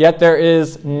 Yet there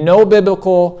is no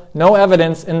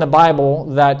evidence in the Bible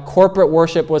that corporate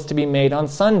worship was to be made on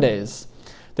Sundays.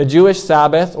 The Jewish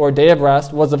Sabbath, or day of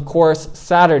rest, was of course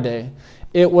Saturday.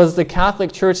 It was the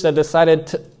Catholic Church that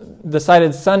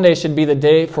decided Sunday should be the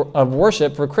day of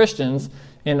worship for Christians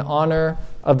in honor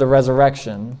of the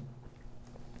resurrection.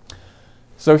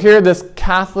 So here this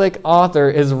Catholic author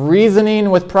is reasoning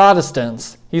with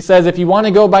Protestants. He says if you want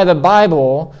to go by the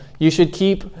Bible, you should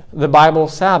keep the Bible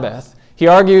Sabbath. He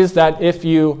argues that if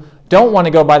you don't want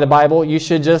to go by the Bible, you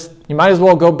might as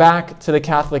well go back to the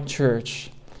Catholic Church.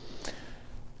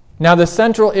 Now the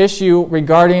central issue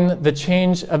regarding the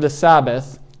change of the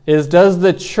Sabbath is, does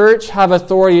the church have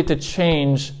authority to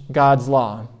change God's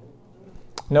law?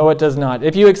 No, it does not.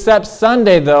 If you accept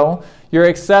Sunday, though, you're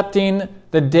accepting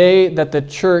the day that the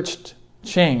church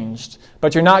changed.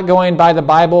 But you're not going by the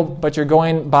Bible, but you're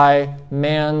going by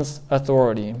man's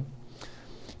authority.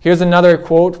 Here's another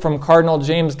quote from Cardinal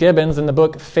James Gibbons in the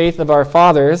book Faith of Our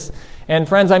Fathers. And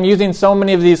friends, I'm using so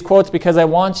many of these quotes because I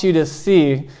want you to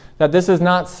see that this is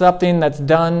not something that's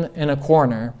done in a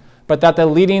corner, but that the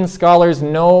leading scholars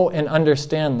know and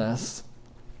understand this.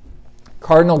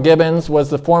 Cardinal Gibbons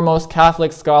was the foremost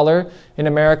Catholic scholar in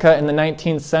America in the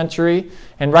 19th century,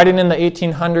 and writing in the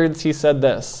 1800s, he said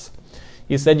this.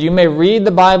 He said, "You may read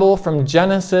the Bible from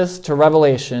Genesis to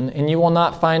Revelation, and you will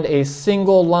not find a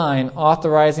single line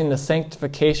authorizing the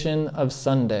sanctification of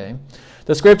Sunday.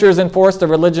 The Scriptures enforce the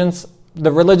religious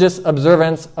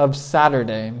observance of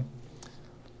Saturday."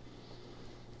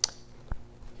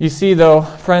 You see, though,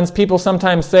 friends, people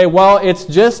sometimes say, well, it's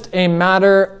just a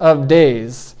matter of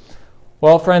days.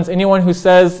 Well, friends, anyone who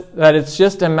says that it's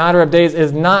just a matter of days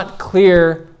is not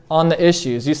clear on the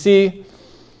issues. You see,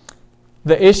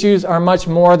 the issues are much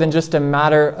more than just a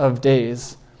matter of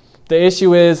days. The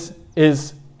issue is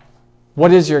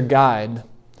what is your guide?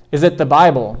 Is it the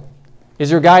Bible? Is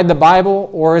your guide the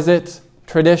Bible, or is it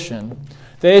tradition?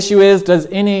 The issue is, does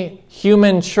any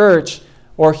human church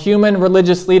or human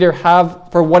religious leader have,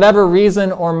 for whatever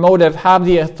reason or motive, have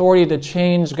the authority to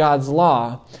change God's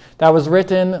law that was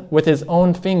written with his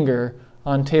own finger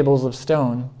on tables of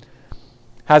stone?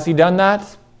 Has he done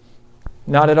that?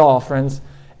 Not at all, friends.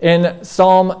 In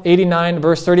Psalm 89,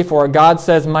 verse 34, God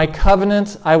says, "My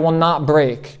covenant I will not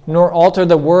break, nor alter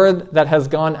the word that has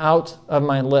gone out of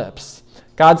my lips."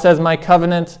 God says, "My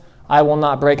covenant I will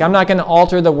not break." I'm not going to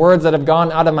alter the words that have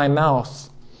gone out of my mouth.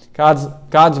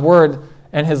 God's word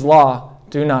and his law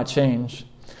do not change.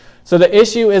 So the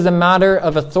issue is a matter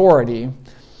of authority.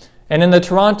 And in the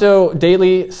Toronto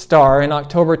Daily Star in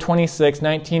October 26,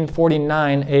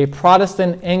 1949, a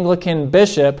Protestant Anglican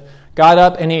bishop got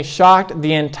up and he shocked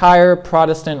the entire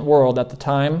Protestant world at the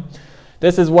time.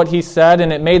 This is what he said,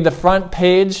 and it made the front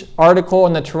page article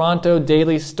in the Toronto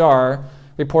Daily Star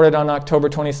reported on October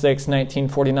 26,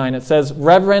 1949. It says,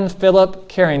 Reverend Philip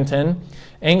Carrington,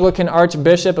 Anglican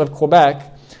Archbishop of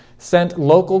Quebec, sent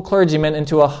local clergymen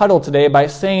into a huddle today by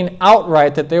saying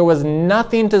outright that there was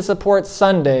nothing to support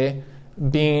Sunday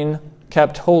being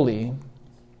kept holy.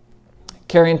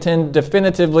 Carrington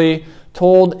definitively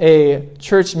told a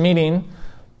church meeting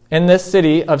in this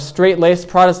city of straight-laced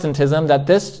Protestantism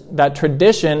that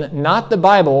tradition, not the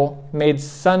Bible, made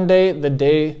Sunday the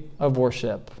day of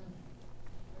worship.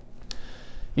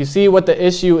 You see what the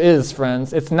issue is,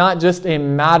 friends. It's not just a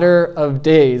matter of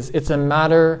days. It's a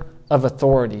matter of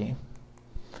authority.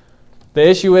 The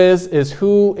issue is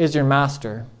who is your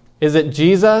master? Is it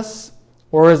Jesus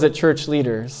or is it church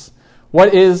leaders?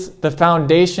 What is the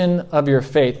foundation of your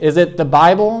faith? Is it the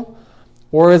Bible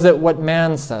or is it what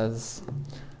man says?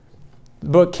 The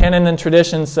book Canon and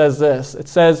Tradition says this. It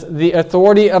says, the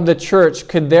authority of the church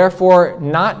could therefore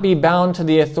not be bound to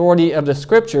the authority of the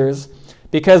Scriptures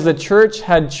because the church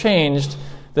had changed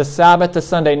the Sabbath to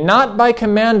Sunday, not by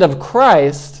command of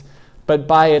Christ, but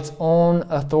by its own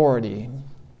authority.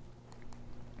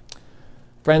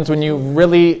 Friends, when you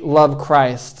really love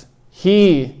Christ,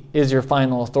 He is your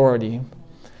final authority.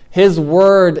 His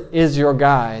word is your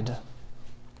guide.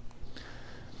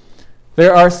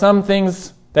 There are some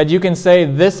things that you can say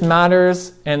this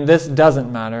matters and this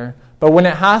doesn't matter, but when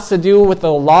it has to do with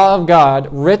the law of God,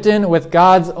 written with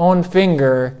God's own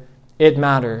finger, it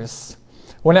matters.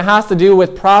 When it has to do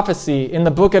with prophecy in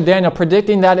the book of Daniel,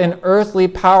 predicting that an earthly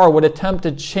power would attempt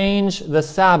to change the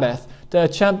Sabbath, to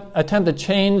attempt to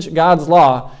change God's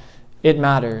law, it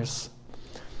matters.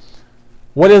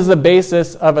 What is the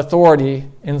basis of authority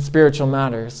in spiritual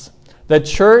matters? The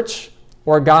church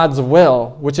or God's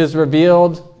will, which is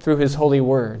revealed through His holy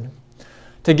word.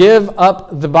 To give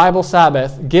up the Bible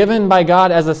Sabbath, given by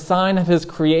God as a sign of His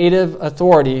creative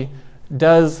authority,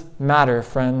 does matter,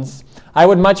 friends. I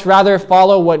would much rather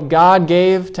follow what God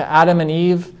gave to Adam and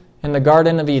Eve in the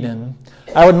Garden of Eden.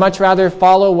 I would much rather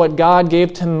follow what God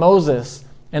gave to Moses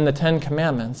in the Ten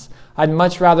Commandments. I'd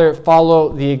much rather follow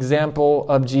the example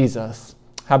of Jesus.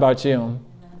 How about you?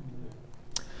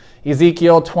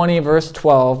 Ezekiel 20, verse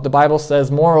 12, the Bible says,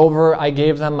 moreover, I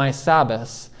gave them my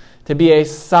Sabbaths to be a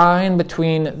sign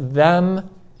between them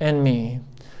and me.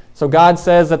 So God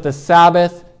says that the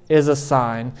Sabbath is a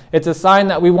sign. It's a sign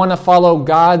that we want to follow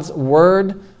God's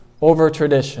word over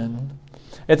tradition.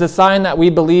 It's a sign that we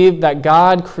believe that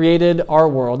God created our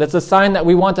world. It's a sign that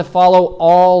we want to follow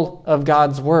all of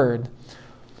God's word.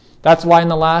 That's why in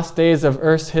the last days of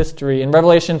Earth's history, in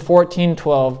Revelation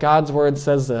 14:12, God's word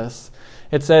says this.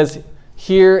 It says,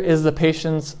 here is the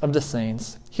patience of the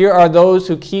saints. Here are those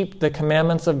who keep the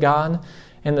commandments of God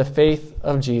and the faith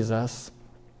of Jesus.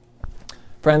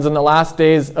 Friends, in the last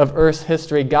days of Earth's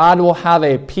history, God will have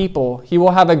a people. He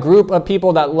will have a group of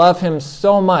people that love Him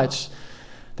so much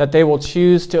that they will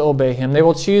choose to obey Him. They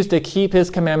will choose to keep His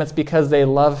commandments because they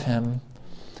love Him.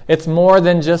 It's more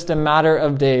than just a matter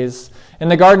of days. In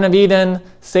the Garden of Eden,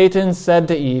 Satan said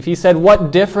to Eve, he said,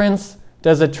 what difference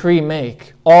does a tree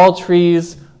make? All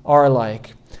trees are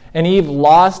alike. And Eve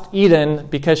lost Eden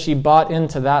because she bought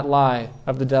into that lie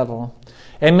of the devil.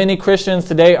 And many Christians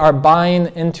today are buying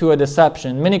into a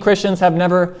deception. Many Christians have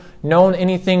never known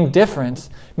anything different.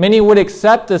 Many would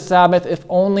accept the Sabbath if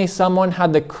only someone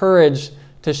had the courage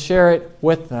to share it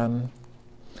with them.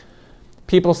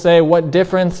 People say, what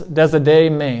difference does a day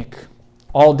make?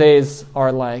 All days are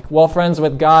alike. Well, friends,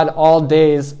 with God, all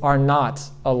days are not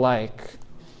alike.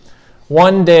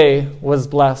 One day was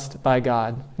blessed by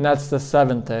God, and that's the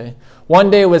seventh day. One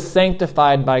day was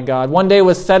sanctified by God. One day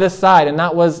was set aside, and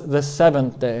that was the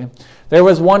seventh day. There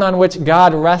was one on which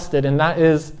God rested, and that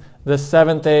is the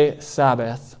seventh-day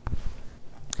Sabbath.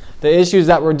 The issues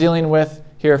that we're dealing with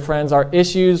here, friends, are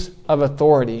issues of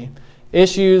authority,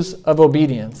 issues of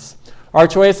obedience. Our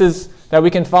choice is that we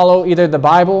can follow either the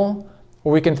Bible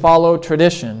or we can follow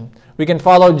tradition. We can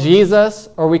follow Jesus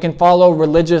or we can follow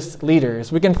religious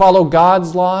leaders. We can follow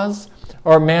God's laws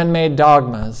or man-made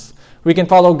dogmas. We can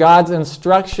follow God's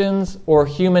instructions or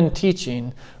human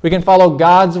teaching. We can follow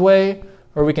God's way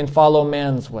or we can follow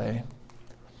man's way.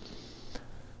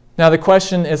 Now the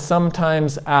question is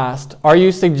sometimes asked, are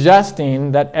you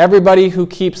suggesting that everybody who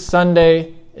keeps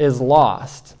Sunday is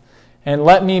lost? And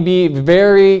let me be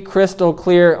very crystal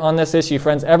clear on this issue,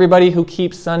 friends. Everybody who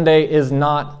keeps Sunday is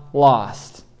not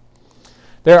lost.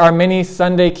 There are many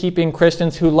Sunday-keeping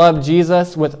Christians who love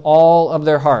Jesus with all of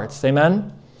their hearts.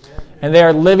 Amen? And they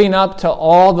are living up to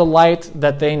all the light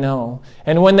that they know.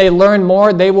 And when they learn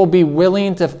more, they will be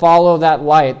willing to follow that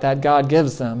light that God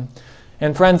gives them.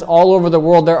 And friends, all over the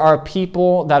world, there are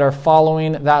people that are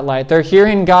following that light. They're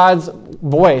hearing God's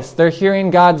voice. They're hearing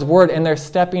God's word, and they're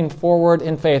stepping forward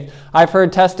in faith. I've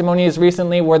heard testimonies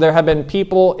recently where there have been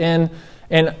people in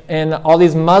all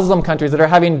these Muslim countries that are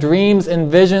having dreams and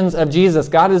visions of Jesus.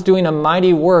 God is doing a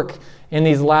mighty work in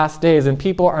these last days, and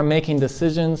people are making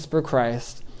decisions for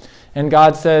Christ. And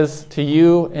God says to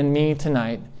you and me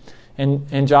tonight,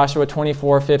 in Joshua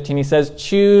 24:15, he says,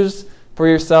 "Choose for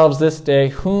yourselves this day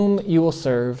whom you will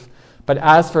serve, but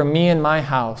as for me and my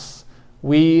house,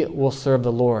 we will serve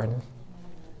the Lord."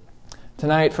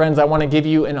 Tonight, friends, I want to give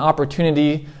you an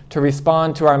opportunity to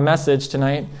respond to our message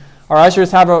tonight. Our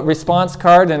ushers have a response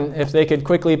card, and if they could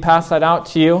quickly pass that out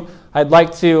to you, I'd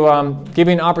like to give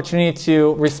you an opportunity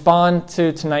to respond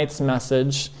to tonight's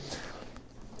message.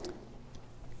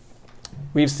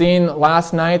 We've seen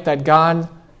last night that God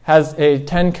has a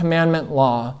 10-commandment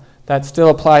law that still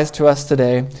applies to us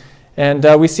today. And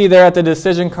we see there at the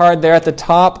decision card there at the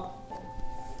top,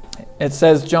 it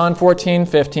says John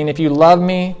 14:15, "If you love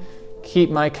me, keep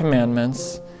my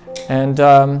commandments." And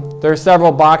there are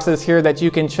several boxes here that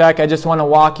you can check. I just want to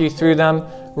walk you through them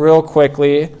real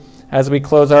quickly as we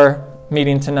close our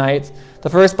meeting tonight. The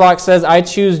first box says, "I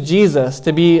choose Jesus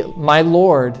to be my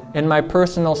Lord and my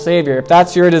personal Savior." If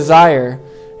that's your desire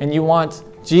and you want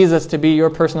Jesus to be your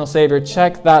personal Savior,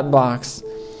 check that box.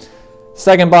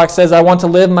 Second box says, "I want to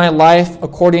live my life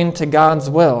according to God's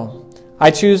will."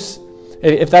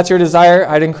 If that's your desire,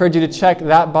 I'd encourage you to check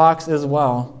that box as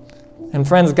well. And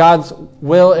friends, God's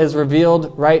will is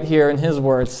revealed right here in His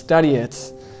Word. Study it.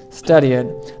 Study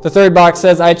it. The third box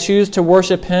says, "I choose to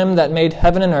worship Him that made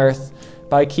heaven and earth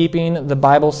by keeping the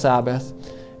Bible Sabbath."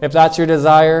 If that's your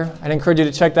desire, I'd encourage you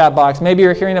to check that box. Maybe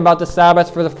you're hearing about the Sabbath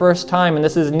for the first time and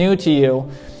this is new to you,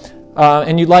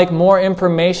 and you'd like more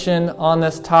information on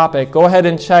this topic. Go ahead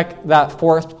and check that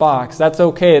fourth box. That's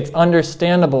okay. It's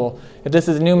understandable. If this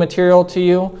is new material to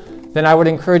you, then I would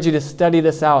encourage you to study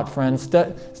this out, friends.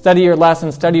 Study your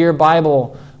lesson, study your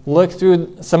Bible, look through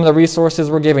some of the resources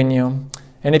we're giving you.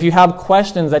 And if you have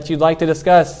questions that you'd like to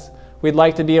discuss, we'd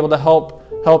like to be able to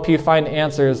help you find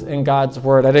answers in God's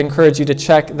Word. I'd encourage you to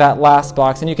check that last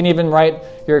box. And you can even write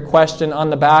your question on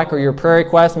the back or your prayer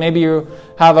request. Maybe you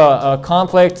have a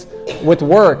conflict with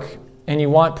work and you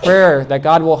want prayer that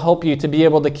God will help you to be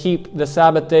able to keep the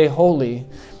Sabbath day holy.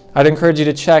 I'd encourage you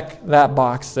to check that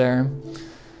box there.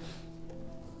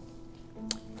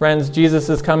 Friends, Jesus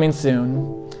is coming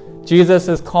soon. Jesus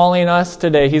is calling us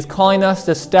today. He's calling us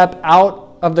to step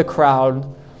out of the crowd,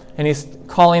 and He's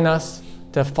calling us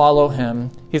to follow Him.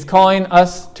 He's calling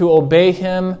us to obey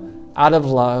Him out of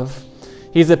love.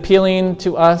 He's appealing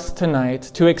to us tonight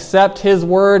to accept His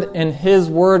Word and His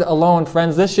Word alone.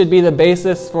 Friends, this should be the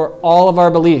basis for all of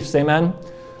our beliefs. Amen?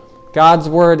 God's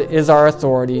Word is our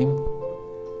authority.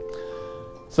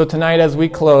 So tonight as we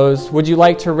close, would you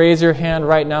like to raise your hand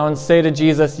right now and say to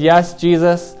Jesus, "Yes,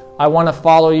 Jesus, I want to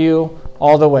follow you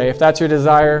all the way." If that's your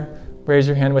desire, raise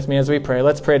your hand with me as we pray.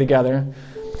 Let's pray together.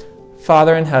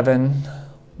 Father in heaven,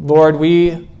 Lord,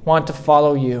 we want to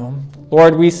follow you.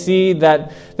 Lord, we see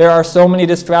that there are so many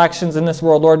distractions in this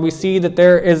world. Lord, we see that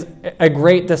there is a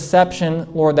great deception,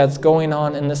 Lord, that's going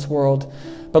on in this world.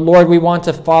 But Lord, we want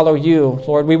to follow you.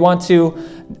 Lord, we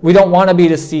don't want to be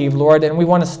deceived, Lord, and we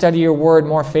want to study your word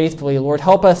more faithfully. Lord,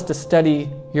 help us to study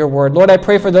your word. Lord, I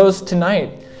pray for those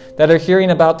tonight that are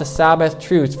hearing about the Sabbath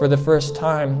truths for the first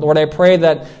time. Lord, I pray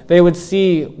that they would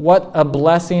see what a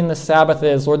blessing the Sabbath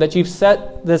is. Lord, that you've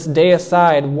set this day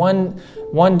aside,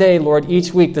 one day, Lord,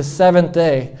 each week, the seventh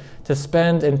day, to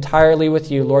spend entirely with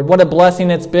you. Lord, what a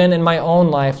blessing it's been in my own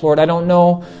life. Lord, I don't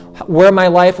know where my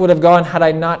life would have gone had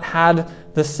I not had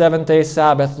the seventh-day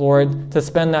Sabbath, Lord, to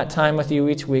spend that time with you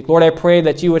each week. Lord, I pray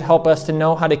that you would help us to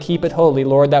know how to keep it holy,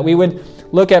 Lord, that we would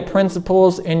look at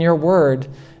principles in your word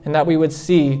and that we would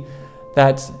see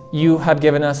that you have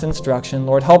given us instruction.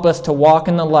 Lord, help us to walk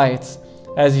in the light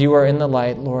as you are in the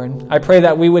light, Lord. I pray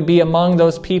that we would be among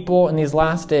those people in these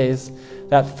last days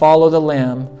that follow the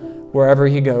Lamb wherever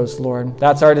he goes, Lord.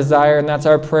 That's our desire and that's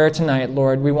our prayer tonight,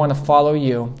 Lord. We want to follow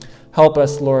you. Help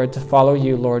us, Lord, to follow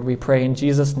you, Lord. We pray in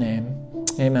Jesus' name.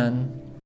 Amen.